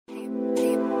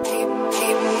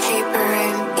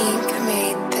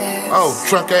Oh,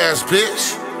 drunk ass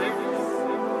bitch.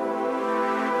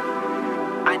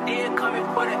 I did come in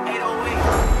for the 808.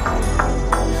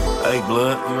 Hey,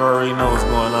 blood, you already know what's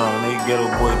going on. Nigga, ghetto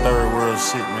boy, third world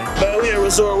shit, man. Man, we in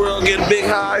Resort World getting big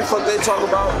high. Fuck they talk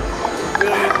about. Feel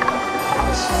me?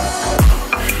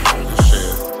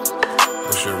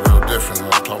 This shit real different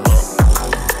what I'm talking about.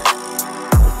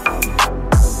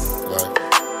 Like,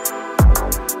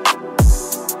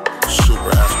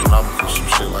 super astronomical, some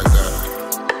shit like that.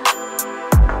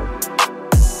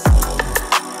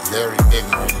 Very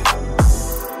ignorant.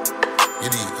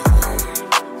 Idiot.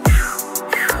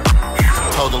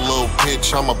 Told a little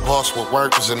bitch I'm a boss with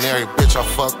workers, and every bitch I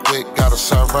fuck with gotta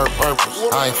serve her purpose.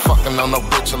 I ain't fucking on no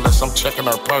bitch unless I'm checking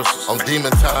her purses. On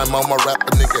demon time, I'ma wrap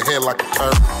a nigga head like a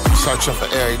turtle. Searching for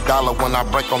every dollar when I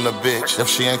break on the bitch. If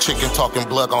she ain't chicken talking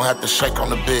blood, gon' have to shake on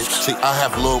the bitch. See, I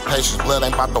have little patience, blood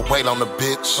ain't about to wait on the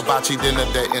bitch. Hibachi dinner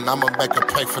date, and I'ma make her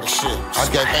pay for the shit. I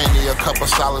gave Amy a couple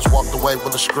solids, walked away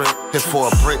with a script. Hit for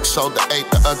a brick, sold the 8,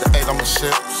 the other 8 I'ma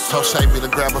sip. Told Savvy to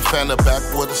grab a fan, the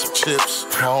backwood and some chips.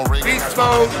 Phone ring. Beast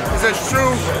Mode is a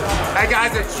true, that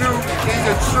guy's a true, he's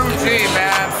a true G,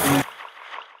 man.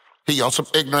 He on some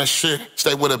ignorant shit.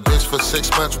 Stay with a bitch for 6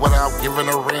 months without giving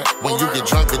her rent. When you get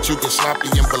drunk, that you get sloppy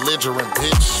and belligerent,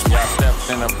 bitch. Yeah, I stepped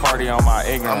in the party on my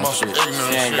ignorant shit.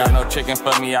 She ain't got no chicken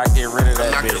for me, I get rid of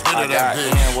that bitch. I got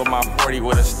in with my 40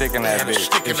 with a stick in that bitch.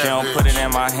 If she don't put it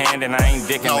in my hand, then I ain't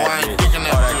dicking that bitch.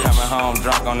 All that coming home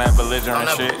drunk on that belligerent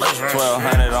shit.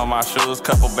 1200 on my shoes,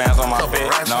 couple bands on my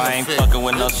fit. No, I ain't fucking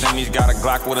with no semis, got a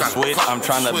Glock with a switch. I'm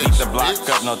trying to beat the block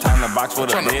up, no time to box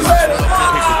with a bitch. Pick the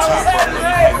top up,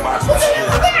 let me box with a switch.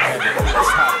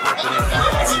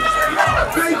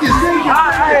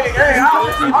 Hey,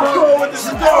 I'm cool with the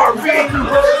cigar, man.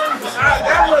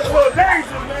 That was a little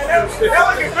dangerous, man. That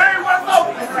looking very well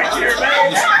focused right here,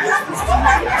 man.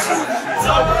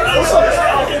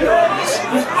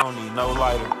 I don't need no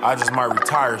lighter. I just might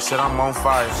retire. Shit, I'm on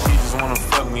fire. She just wanna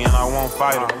fuck me and I won't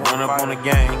fight her. Run up on the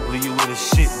gang, leave you with a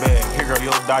shit bag. Here go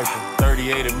your diaper.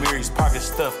 38 of Mary's pocket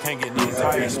stuff. Can't get these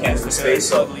tires. The space.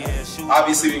 So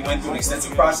obviously we went through an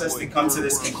extensive process to come to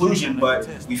this conclusion, but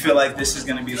we feel like this is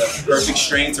going to be the perfect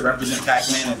strain to represent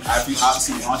Pac-Man, and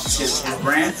obviously launches his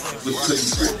brand with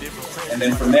Cookie's brand. And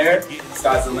then from there,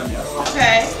 sky's the limit.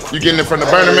 Okay. You getting it from the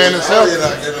Burner Man himself?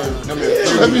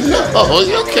 Let me know.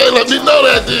 Oh, okay, let me know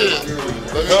that then.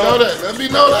 Let me know that. Let me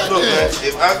know that Look, then. man,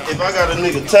 if I got a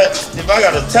nigga tax, if I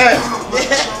got a tax,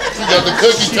 You got the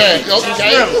cookie tag.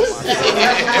 Okay.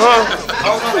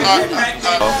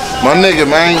 My nigga,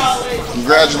 man.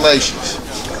 Congratulations.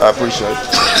 I appreciate it.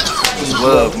 It's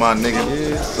love, my nigga.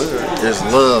 It's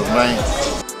love, man.